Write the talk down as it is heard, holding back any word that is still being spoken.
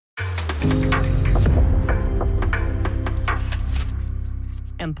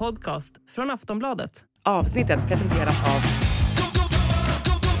En podcast från Aftonbladet. Avsnittet presenteras av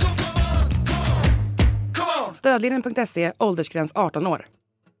Stödlinjen.se, åldersgräns 18 år.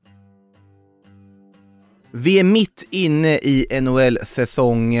 Vi är mitt inne i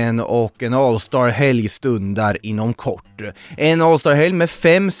NHL-säsongen och en allstar-helg stundar inom kort. En allstar-helg med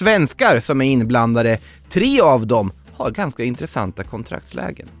 5 svenskar som är inblandade. 3 av dem har ganska intressanta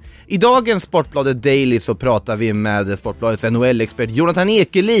kontraktslägen. I dagens Sportbladet Daily så pratar vi med Sportbladets NHL-expert Jonathan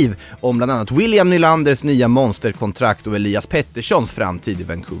Ekeliw om bland annat William Nylanders nya monsterkontrakt och Elias Petterssons framtid i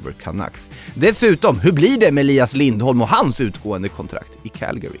Vancouver Canucks. Dessutom, hur blir det med Elias Lindholm och hans utgående kontrakt i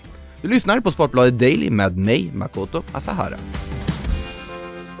Calgary? Du lyssnar på Sportbladet Daily med mig, Makoto Asahara.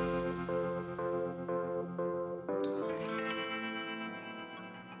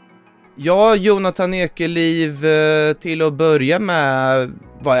 Ja, Jonathan Ekeliw, till att börja med,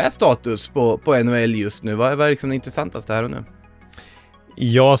 vad är status på NHL just nu? Vad är liksom det intressantaste här och nu?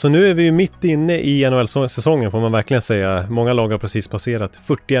 Ja, så nu är vi ju mitt inne i NHL-säsongen får man verkligen säga. Många lag har precis passerat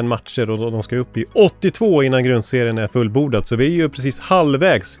 41 matcher och de ska upp i 82 innan grundserien är fullbordad. Så vi är ju precis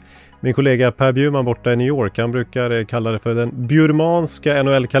halvvägs. Min kollega Per Bjurman borta i New York, han brukar kalla det för den bjurmanska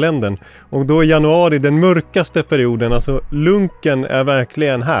NHL-kalendern. Och då är januari den mörkaste perioden, alltså lunken är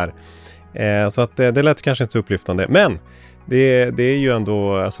verkligen här. Så att det lät kanske inte så upplyftande. Men det är ju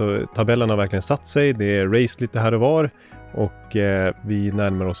ändå, alltså tabellen har verkligen satt sig. Det är race lite här och var. Och vi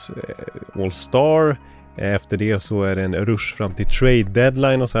närmar oss All-Star. Efter det så är det en rush fram till trade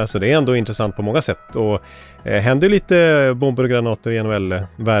deadline och så här. Så det är ändå intressant på många sätt. Och händer lite bomber och granater i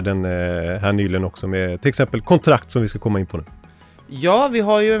NHL-världen här nyligen också. Med till exempel kontrakt som vi ska komma in på nu. Ja, vi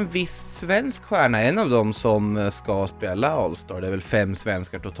har ju en viss svensk stjärna, en av dem som ska spela All-Star. Det är väl 5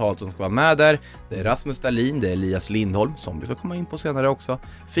 svenskar totalt som ska vara med där. Det är Rasmus Dahlin, det är Elias Lindholm som vi ska komma in på senare också.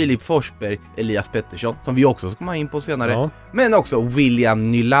 Filip Forsberg, Elias Pettersson som vi också ska komma in på senare. Ja. Men också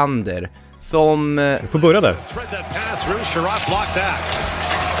William Nylander som... Vi får börja där.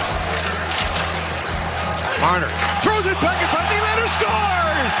 Marner throws it back in front. Nylander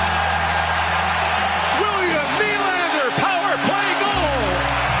scores! William Nylander power play goal!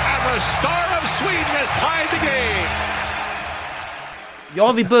 And the star of Sweden has tied the game!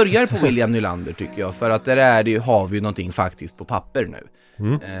 Ja, vi börjar på William Nylander tycker jag. För att där är det, har vi ju någonting faktiskt på papper nu.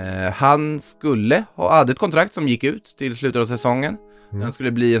 Han hade ett kontrakt som gick ut till slutet av säsongen. Den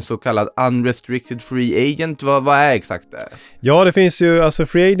skulle bli en så kallad unrestricted free agent. Vad är exakt det? Ja, det finns ju, alltså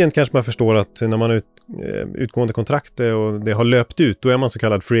free agent kanske man förstår att när man har utgående kontrakt och det har löpt ut, då är man så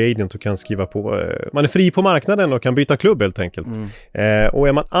kallad free agent och kan skriva på, man är fri på marknaden och kan byta klubb helt enkelt. Och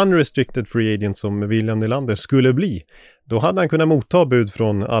är man unrestricted free agent som William Nylander skulle bli, då hade han kunnat motta bud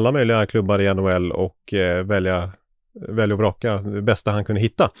från alla möjliga klubbar i NHL och välja och vraka det bästa han kunde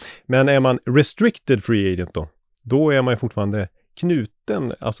hitta. Men är man restricted free agent då är man ju fortfarande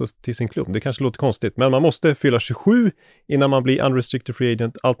knuten alltså till sin klubb. Det kanske låter konstigt, men man måste fylla 27 innan man blir unrestricted free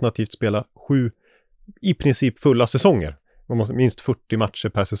agent, alternativt spela 7 i princip fulla säsonger. Man måste minst 40 matcher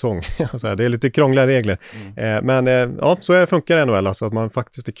per säsong. Det är lite krångliga regler. Men ja, så funkar NHL, alltså att man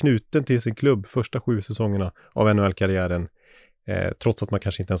faktiskt är knuten till sin klubb första 7 säsongerna av NHL-karriären trots att man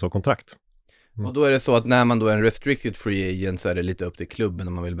kanske inte ens har kontrakt. Och då är det så att när man då är en restricted free agent så är det lite upp till klubben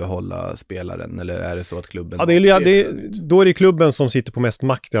om man vill behålla spelaren, eller är det så att klubben... Ja, då är det klubben som sitter på mest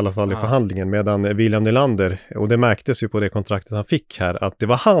makt i alla fall i förhandlingen, medan William Nylander, och det märktes ju på det kontraktet han fick här, att det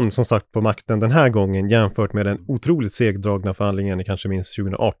var han som satt på makten den här gången jämfört med den otroligt segdragna förhandlingen i kanske minst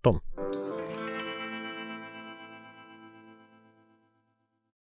 2018.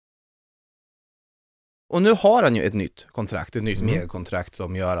 Och nu har han ju ett nytt megakontrakt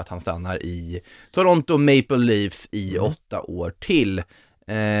som gör att han stannar i Toronto Maple Leafs i 8 år till.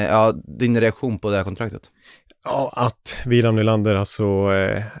 Din reaktion på det här kontraktet? Ja, att William Nylander, alltså,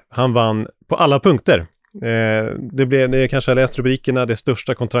 han vann på alla punkter. Det kanske har läst rubrikerna, det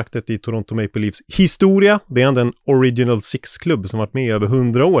största kontraktet i Toronto Maple Leafs historia. Det är ändå en Original Six-klubb som varit med i över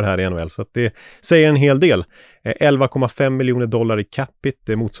 100 år här i NHL, så att det säger en hel del. 11,5 miljoner dollar i capita,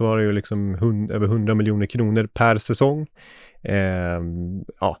 det motsvarar ju liksom över 100 miljoner kronor per säsong.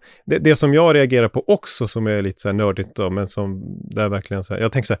 Det som jag reagerar på också, som är lite så här nördigt då, men som där verkligen så här,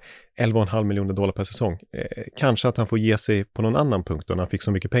 jag tänker så här, 11,5 miljoner dollar per säsong. Kanske att han får ge sig på någon annan punkt då när han fick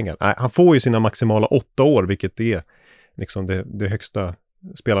så mycket pengar. Nej, han får ju sina maximala 8 år, vilket är liksom det högsta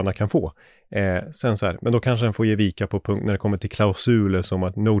spelarna kan få. Sen så här, men då kanske han får ge vika på punkt när det kommer till klausuler som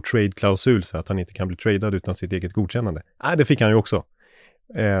att no trade klausul, så att han inte kan bli tradad utan sitt eget godkännande. Nej, det fick han ju också.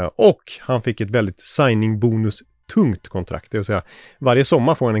 Och han fick ett väldigt signing bonus tungt kontrakt. Det vill säga, varje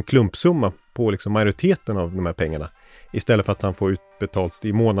sommar får han en klumpsumma på liksom majoriteten av de här pengarna. istället för att han får utbetalt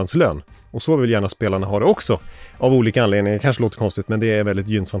i månadslön. Och så vill gärna spelarna ha det också, av olika anledningar. Det kanske låter konstigt, men det är väldigt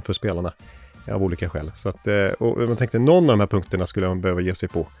gynnsamt för spelarna av olika skäl. Så att, och man tänkte någon av de här punkterna skulle man behöva ge sig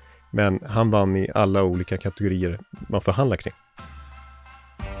på. Men han vann i alla olika kategorier man förhandlar kring.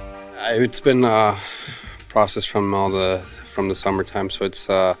 It's been a process from the summertime, so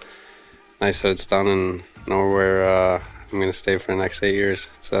it's nice that it's done, and know where I'm going to stay for the next 8 years.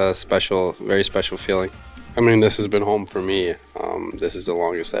 It's a very special feeling. I mean, this has been home for me. This is the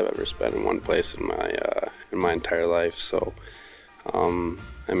longest I've ever spent in one place in my entire life. So, I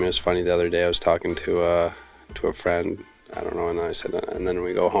mean, it was funny the other day. I was talking to a friend. I don't know, and I said, and then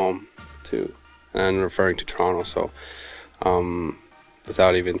we go home and referring to Toronto. So,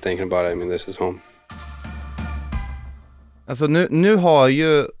 without even thinking about it, I mean, this is home. Alltså nu har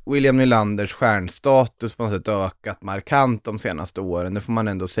ju William Nylanders stjärnstatus på något sätt ökat markant de senaste åren. Det får man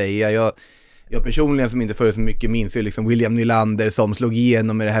ändå säga. Jag personligen som inte förut så mycket minns ju liksom William Nylander som slog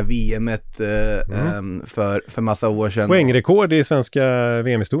igenom i det här VM:et för massa år sedan. Poängrekord i svenska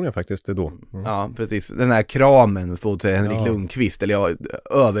VM-historien faktiskt då. Ja, precis. Den här kramen mot Henrik Lundqvist, eller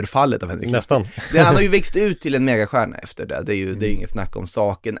överfallet av Henrik Nästan. Han har ju växt ut till en megastjärna efter det. Det är inget snack om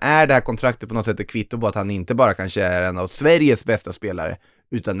saken. Är det här kontraktet på något sätt ett kvitto på att han inte bara kanske är en av Sveriges bästa spelare,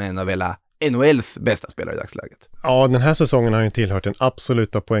 utan en av hela NHLs bästa spelare i dagsläget? Ja, den här säsongen har ju tillhört den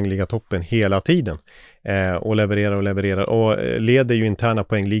absoluta poängliga toppen hela tiden. Och levererar och leder ju interna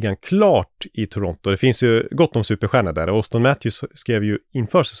poängligan klart i Toronto. Det finns ju gott om superstjärnor där. Auston Matthews skrev ju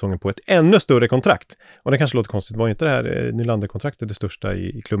inför säsongen på ett ännu större kontrakt. Och det kanske låter konstigt, var inte det här Nylander-kontraktet det största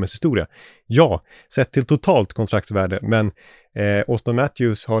i klubbens historia? Ja, sett till totalt kontraktsvärde. Men Auston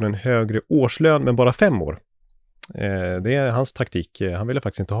Matthews har en högre årslön men bara 5 år. Det är hans taktik. Han ville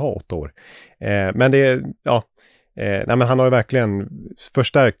faktiskt inte ha 8 år. Men det är, men han har ju verkligen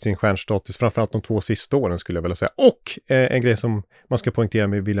förstärkt sin stjärnstatus, framförallt de 2 sista åren skulle jag vilja säga. Och en grej som man ska poängtera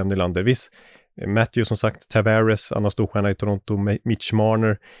med William Nylander. Visst, Matthews som sagt, Tavares, annan storstjärna i Toronto, Mitch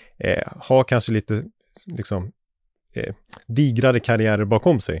Marner, har kanske lite liksom digrade karriärer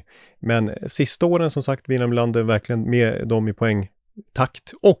bakom sig. Men sista åren som sagt, William Nylander verkligen med dem i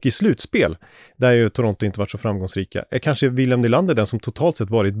poängtakt och i slutspel, där ju Toronto inte varit så framgångsrika, är kanske William Nylander den som totalt sett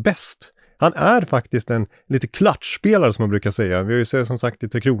varit bäst. Han är faktiskt en lite klatschspelare som man brukar säga. Vi har ju sett som sagt i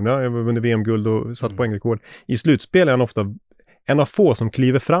 3 kronor, vunnit VM-guld och satt poängrekord. I slutspel är han ofta en av få som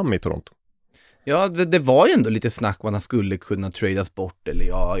kliver fram i Toronto. Ja, det var ju ändå lite snack vad han skulle kunna tradas bort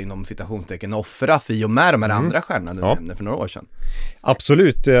eller inom citationstecken offras i och med de här andra stjärnorna du nämnde för några år sedan.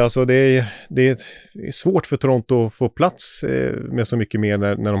 Absolut, alltså det är svårt för Toronto att få plats med så mycket mer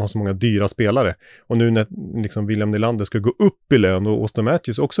när de har så många dyra spelare. Och nu när liksom William Nylander ska gå upp i lön och Auston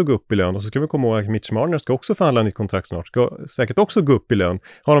Matthews också gå upp i lön, och så ska vi komma ihåg att Mitch Marner ska också förhandla nytt kontrakt snart, ska säkert också gå upp i lön.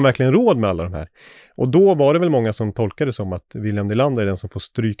 Har de verkligen råd med alla de här? Och då var det väl många som tolkade som att William Nylander är den som får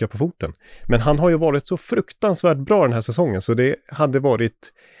stryka på foten. Men han har ju varit så fruktansvärt bra den här säsongen, så det hade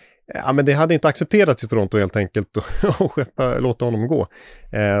varit... Ja, men det hade inte accepterats i Toronto helt enkelt att låta honom gå.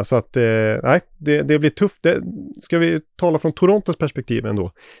 Så att, nej, det blir tufft. Ska vi tala från Torontos perspektiv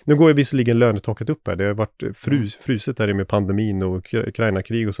ändå? Nu går ju visserligen lönetaket upp här. Det har varit fruset här med pandemin och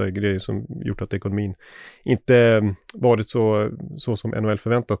Ukraina-krig och så här grejer som gjort att ekonomin inte varit så som NHL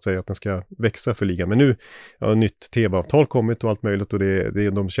förväntat sig att den ska växa för ligan. Men nu har nytt tv-avtal kommit och allt möjligt, och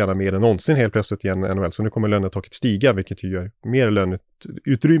de tjänar mer än någonsin helt plötsligt igen NHL. Så nu kommer lönetaket stiga, vilket ju gör mer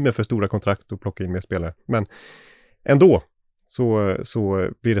löneutrymme för stora kontrakt och plocka in mer spelare. Men ändå så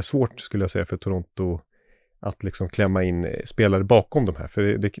blir det svårt, skulle jag säga, för Toronto att liksom klämma in spelare bakom de här.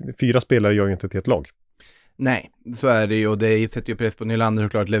 För 4 spelare gör ju inte till ett lag. Nej, så är det ju, och det sätter ju press på Nylander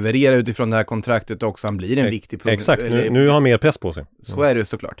såklart, leverera utifrån det här kontraktet också. Han blir en viktig punkt. Exakt, nu har han mer press på sig. Så är det ju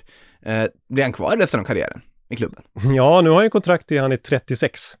såklart. Blir han kvar resten av karriären i klubben? Ja, nu har han ju kontrakt han är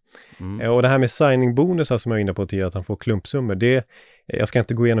 36. Och det här med signing-bonusar som jag är inne på tidigare, att han får klumpsummor, jag ska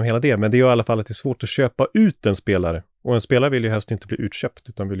inte gå igenom hela det, men det är i alla fall att det är svårt att köpa ut en spelare. Och en spelare vill ju helst inte bli utköpt,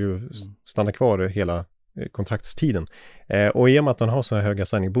 utan vill ju stanna kvar hela kontraktstiden. Och i och med att han har så här höga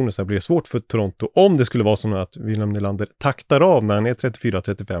signing-bonusar blir det svårt för Toronto, om det skulle vara så att William Nylander taktar av när han är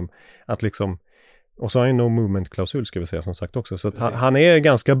 34-35, att liksom... Och så har han ju no movement-klausul, ska vi säga, som sagt också. Så att han är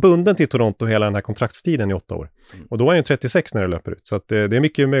ganska bunden till Toronto hela den här kontraktstiden i 8 år. Och då är han ju 36 när det löper ut. Så att det är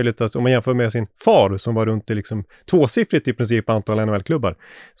mycket möjligt att, om man jämför med sin far som var runt i liksom 2-siffrigt i princip antal NHL-klubbar,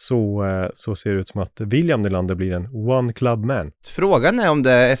 så ser det ut som att William Nylander blir en one-club-man. Frågan är om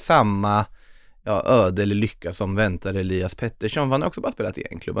det är samma öde eller lycka som väntar Elias Pettersson. Han har också bara spelat i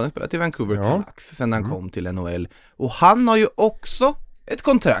en klubb. Han har spelat i Vancouver Canucks sen han kom till NHL. Och han har ju också ett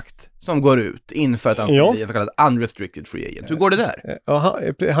kontrakt som går ut inför att han ska bli en så kallad unrestricted free agent. Hur går det där? Ja,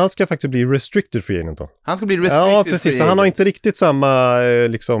 han ska faktiskt bli restricted free agent då. Han ska bli restricted Ja, precis. Så han har inte riktigt samma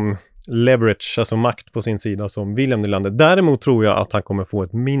liksom leverage, alltså makt på sin sida som William Nylander. Däremot tror jag att han kommer få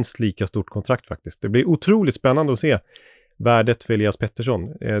ett minst lika stort kontrakt faktiskt. Det blir otroligt spännande att se värdet för Elias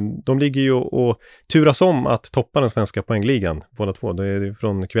Pettersson. De ligger ju och turas om att toppa den svenska poängligan, båda två. Det är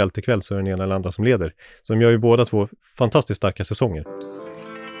från kväll till kväll så är det den ena eller andra som leder. Så de gör ju båda två fantastiskt starka säsonger.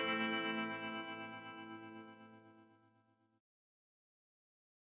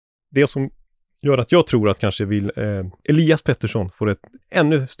 Det som gör att jag tror att kanske Elias Pettersson får ett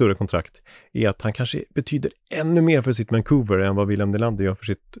ännu större kontrakt är att han kanske betyder ännu mer för sitt Vancouver än vad William Nylander gör för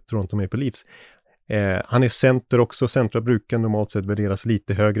sitt Toronto Maple Leafs. Han är center också. Centra brukar normalt sett värderas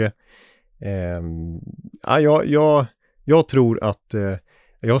lite högre. Jag tror att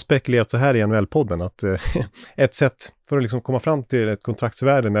jag har spekulerat så här i NHL-podden att ett sätt för att liksom komma fram till ett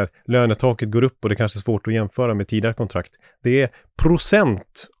kontraktsvärde när lönetaket går upp och det kanske är svårt att jämföra med tidigare kontrakt, det är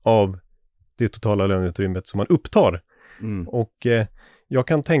procent av det totala löneutrymmet som man upptar. Och jag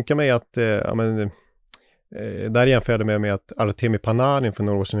kan tänka mig att där jämförde jag med att Artemi Panarin för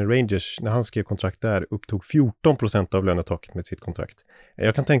Norwegian Rangers, när han skrev kontrakt där, upptog 14% av lönetaket med sitt kontrakt.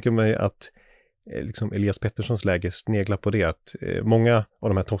 Jag kan tänka mig att liksom Elias Petterssons läge sneglar på det, att många av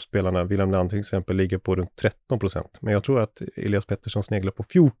de här toppspelarna, William Nylander till exempel, ligger på runt 13%. Men jag tror att Elias Pettersson sneglar på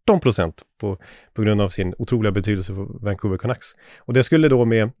 14% på grund av sin otroliga betydelse för Vancouver Canucks. Och det skulle då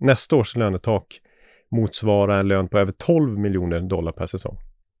med nästa års lönetak motsvara en lön på över $12 miljoner per säsong.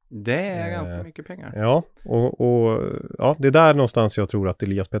 Det är ganska mycket pengar. Ja, och det är där någonstans jag tror att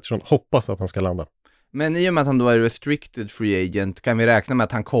Elias Pettersson hoppas att han ska landa. Men i och med att han då är restricted free agent kan vi räkna med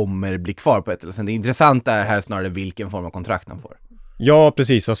att han kommer bli kvar på ett eller annat. Det intressanta är här snarare vilken form av kontrakt han får. Ja,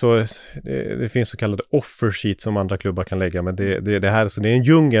 precis. Alltså, det finns så kallade offer sheet som andra klubbar kan lägga. Men det här, så det är en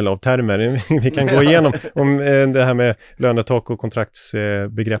djungel av termer. Vi kan gå igenom om det här med lönetak och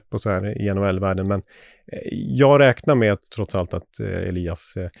kontraktsbegrepp och så här i NHL-världen. Men jag räknar med trots allt att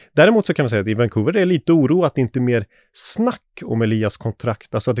Elias... Däremot så kan man säga att i Vancouver är det lite oro att det inte är mer snack om Elias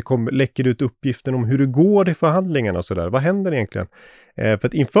kontrakt. Alltså att det läcker ut uppgiften om hur det går i förhandlingarna och sådär. Vad händer egentligen? För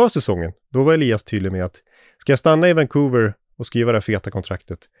att inför säsongen, då var Elias tydlig med att ska jag stanna i Vancouver och skriva det här feta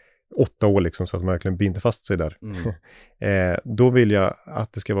kontraktet 8 år liksom, så att man verkligen binder fast sig där. Då vill jag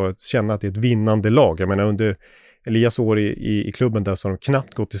att det ska känna att det är ett vinnande lag. Jag menar under Elias år i klubben där så har de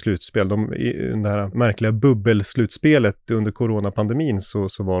knappt gått till slutspel. I det här märkliga bubbelslutspelet under coronapandemin så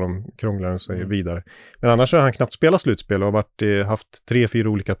var de krånglare sig vidare. Men annars har han knappt spelat slutspel och har haft 3-4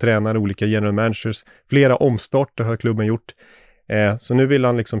 olika tränare, olika general managers. Flera omstarter har klubben gjort. Så nu vill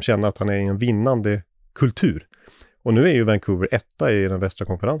han liksom känna att han är i en vinnande kultur. Och nu är ju Vancouver etta i den västra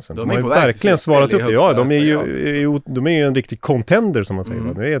konferensen. De har ju verkligen svarat upp det. Ja, de är ju en riktig contender som man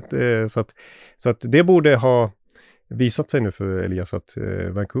säger. Så att det borde ha visat sig nu för Elias att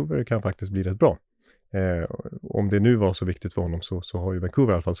Vancouver kan faktiskt bli rätt bra. Om det nu var så viktigt för honom så har ju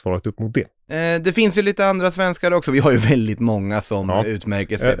Vancouver i alla fall svarat upp mot det. Det finns ju lite andra svenskar också. Vi har ju väldigt många som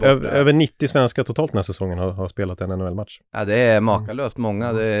utmärker sig. Över 90 svenskar totalt den här säsongen har spelat en NHL-match. Ja, det är makalöst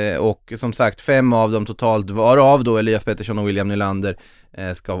många. Och som sagt, 5 av dem totalt, varav då Elias Pettersson och William Nylander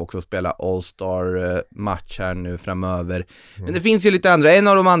ska också spela allstar-match här nu framöver. Men det finns ju lite andra. En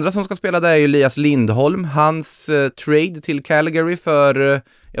av de andra som ska spela där är ju Elias Lindholm. Hans trade till Calgary för,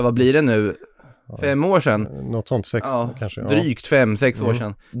 vad blir det nu? 5 år sedan. Något sånt, 6 kanske. Drygt 5-6 år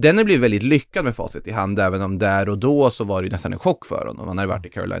sedan. Den har blivit väldigt lyckad med facit i hand, även om där och då så var det ju nästan en chock för honom. Han hade varit i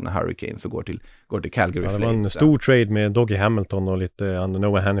Carolina Hurricanes och går till Calgary Flames. Det var en stor trade med Dougie Hamilton och lite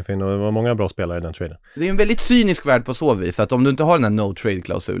Noah Hannifin, och det var många bra spelare i den traden. Det är en väldigt cynisk värld på så vis att om du inte har den här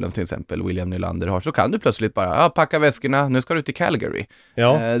no-trade-klausulen till exempel William Nylander har, så kan du plötsligt bara packa väskorna, nu ska du till Calgary.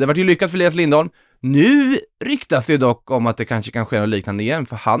 Det var ju lyckat för Elias Lindholm. Nu ryktas det dock om att det kanske kan ske något liknande igen,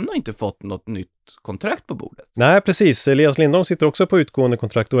 för han har inte fått något nytt kontrakt på bordet. Nej, precis. Elias Lindholm sitter också på utgående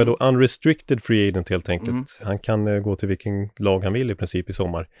kontrakt och är då unrestricted free agent helt enkelt. Han kan gå till vilken lag han vill i princip i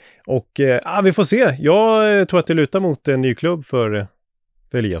sommar. Och vi får se. Jag tror att det lutar mot en ny klubb för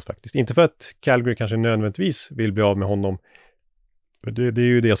Elias faktiskt. Inte för att Calgary kanske nödvändigtvis vill bli av med honom. Det är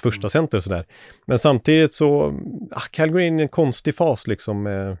ju deras första center och sådär. Men samtidigt så Calgary är en konstig fas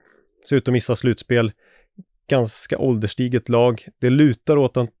liksom. Ser ut att missa slutspel. Ganska ålderstiget lag. Det lutar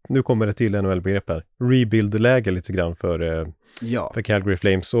åt att nu kommer det till NHL-begrepp här. Rebuild-läge lite grann för Calgary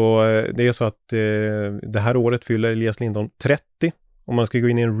Flames. Så det är så att det här året fyller Elias Lindholm 30. Om man ska gå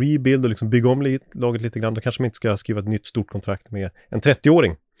in i en rebuild och liksom bygga om laget lite grann, då kanske man inte ska skriva ett nytt stort kontrakt med en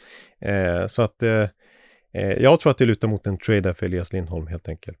 30-åring. Så att Jag tror att det lutar mot en trade för Elias Lindholm helt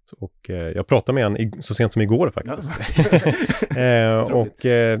enkelt. Och jag pratade med han så sent som igår faktiskt. Och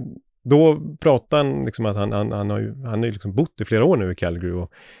då pratade han liksom att han har ju liksom bott i flera år nu i Calgary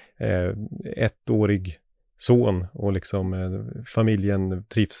och ettårig son och liksom familjen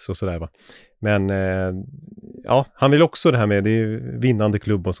trivs och sådär va. Men ja, han vill också det här med det är vinnande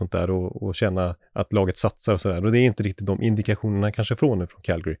klubb och sånt där och känna att laget satsar och sådär. Och det är inte riktigt de indikationerna kanske från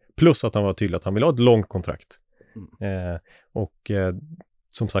Calgary. Plus att han var tydlig att han vill ha ett långt kontrakt.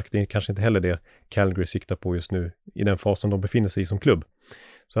 Som sagt, det är kanske inte heller det Calgary siktar på just nu i den fasen de befinner sig i som klubb.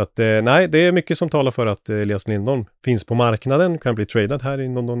 Så att nej, det är mycket som talar för att Elias Lindholm finns på marknaden, kan bli tradad här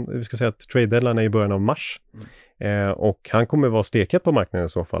inom vi ska säga att trade deadline är i början av mars. Och han kommer vara steket på marknaden i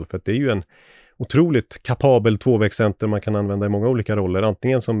så fall, för att det är ju en otroligt kapabel tvåvägscenter man kan använda i många olika roller,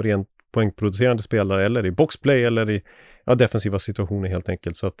 antingen som rent poängproducerande spelare eller i boxplay eller i defensiva situationer helt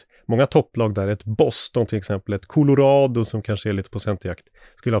enkelt. Så att många topplag där, ett Boston till exempel, ett Colorado som kanske är lite på centerjakt,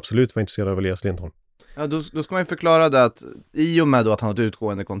 skulle absolut vara intresserad av Elias Lindholm. Ja, då ska man ju förklara det att i och med då att han har ett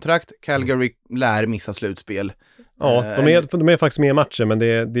utgående kontrakt, Calgary lär missa slutspel. Ja, de är faktiskt med i matchen, men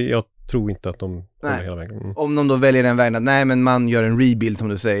jag tror inte att de kommer hela vägen. Om de då väljer den vägen att nej, men man gör en rebuild som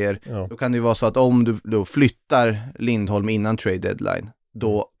du säger, då kan det ju vara så att om du då flyttar Lindholm innan trade deadline,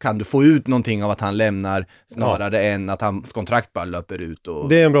 då kan du få ut någonting av att han lämnar snarare än att hans kontrakt bara löper ut. Och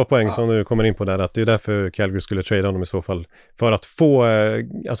det är en bra poäng som du kommer in på där, att det är därför Calgary skulle trada honom i så fall. För att få,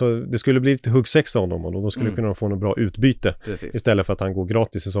 alltså det skulle bli lite huggsexa av honom och då skulle kunna få något bra utbyte. Precis. Istället för att han går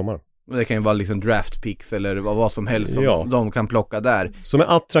gratis i sommar. Och det kan ju vara liksom draft picks eller vad som helst som de kan plocka där. Som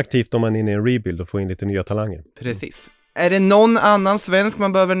är attraktivt om man är inne i en rebuild och får in lite nya talanger. Precis. Är det någon annan svensk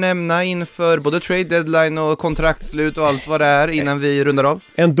man behöver nämna inför både trade deadline och kontraktslut och allt vad det är innan vi rundar av?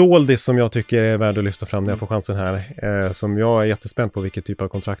 En doldis som jag tycker är värd att lyfta fram när jag får chansen här, som jag är jättespänd på vilket typ av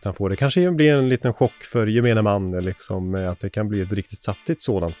kontrakt han får. Det kanske blir en liten chock för gemene man, liksom, att det kan bli ett riktigt saftigt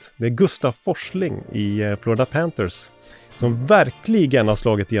sådant. Det är Gustav Forsling i Florida Panthers som verkligen har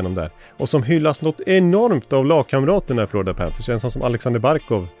slagit igenom där och som hyllas något enormt av lagkamraterna i Florida Panthers. En sån som Alexander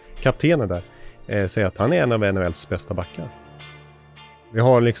Barkov, kaptenen där, säger att han är en av NHLs bästa backar. Vi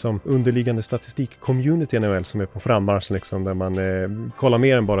har liksom underliggande statistik-community i NHL som är på frammarsch liksom, där man kollar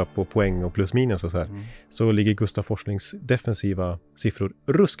mer än bara på poäng och plus minus och så här. Så ligger Gustav Forslings defensiva siffror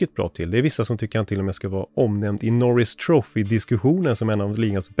ruskigt bra till. Det är vissa som tycker han till och med ska vara omnämnd i Norris Trophy-diskussionen som en av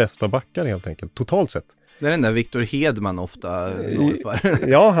ligans bästa backar helt enkelt, totalt sett. Det är den där Victor Hedman ofta norpar.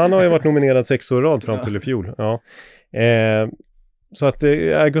 Ja, han har ju varit nominerad 6 år i rad fram till i fjol. Ja. Så att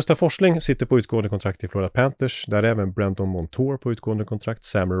Gustav Forsling sitter på utgående kontrakt i Florida Panthers. Där är även Brandon Montour på utgående kontrakt.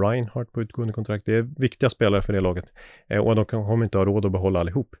 Sam Reinhart på utgående kontrakt. Det är viktiga spelare för det laget. Och de kommer inte ha råd att behålla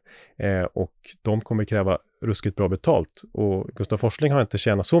allihop. Och de kommer kräva ruskigt bra betalt. Och Gustav Forsling har inte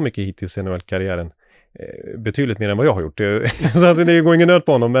tjänat så mycket hittills i NHL-karriären. Betydligt mer än vad jag har gjort. Så att det går ingen nöd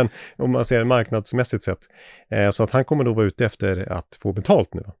på honom, men om man ser marknadsmässigt sett. Så att han kommer då vara ute efter att få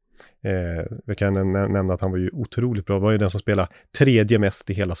betalt nu. Vi kan nämna att han var ju otroligt bra. Var ju den som spelade tredje mest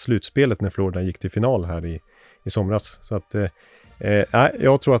i hela slutspelet när Florida gick till final här i somras. Så att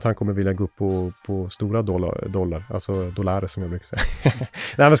jag tror att han kommer vilja gå upp på stora dollar, alltså dollarer som jag brukar säga.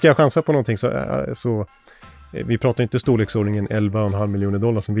 Nej, men ska jag chansa på någonting så vi pratar inte storleksordningen $11,5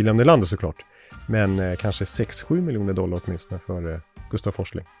 miljoner som William Nylanders såklart. Men kanske $6-7 miljoner åtminstone för Gustav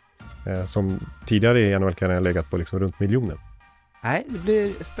Forsling. Som tidigare i NHL-karriären legat på liksom runt miljonen. Nej, det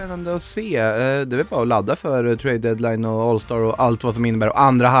blir spännande att se. Det är bara att ladda för trade deadline och All-Star och allt vad som innebär och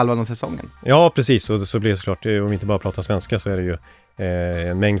andra halvan av säsongen. Ja, precis. Och så blir det såklart, om vi inte bara pratar svenska så är det ju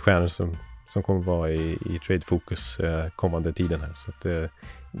en mängd stjärnor som kommer vara i trade-fokus kommande tiden här. Så att,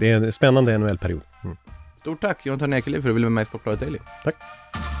 det är en spännande NHL-period. Stort tack Jonathan Ekeliw för att du ville vara med i Sportbladet Daily. Tack.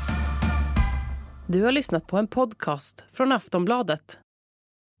 Du har lyssnat på en podcast från Aftonbladet.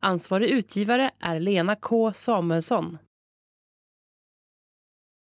 Ansvarig utgivare är Lena K. Samuelsson.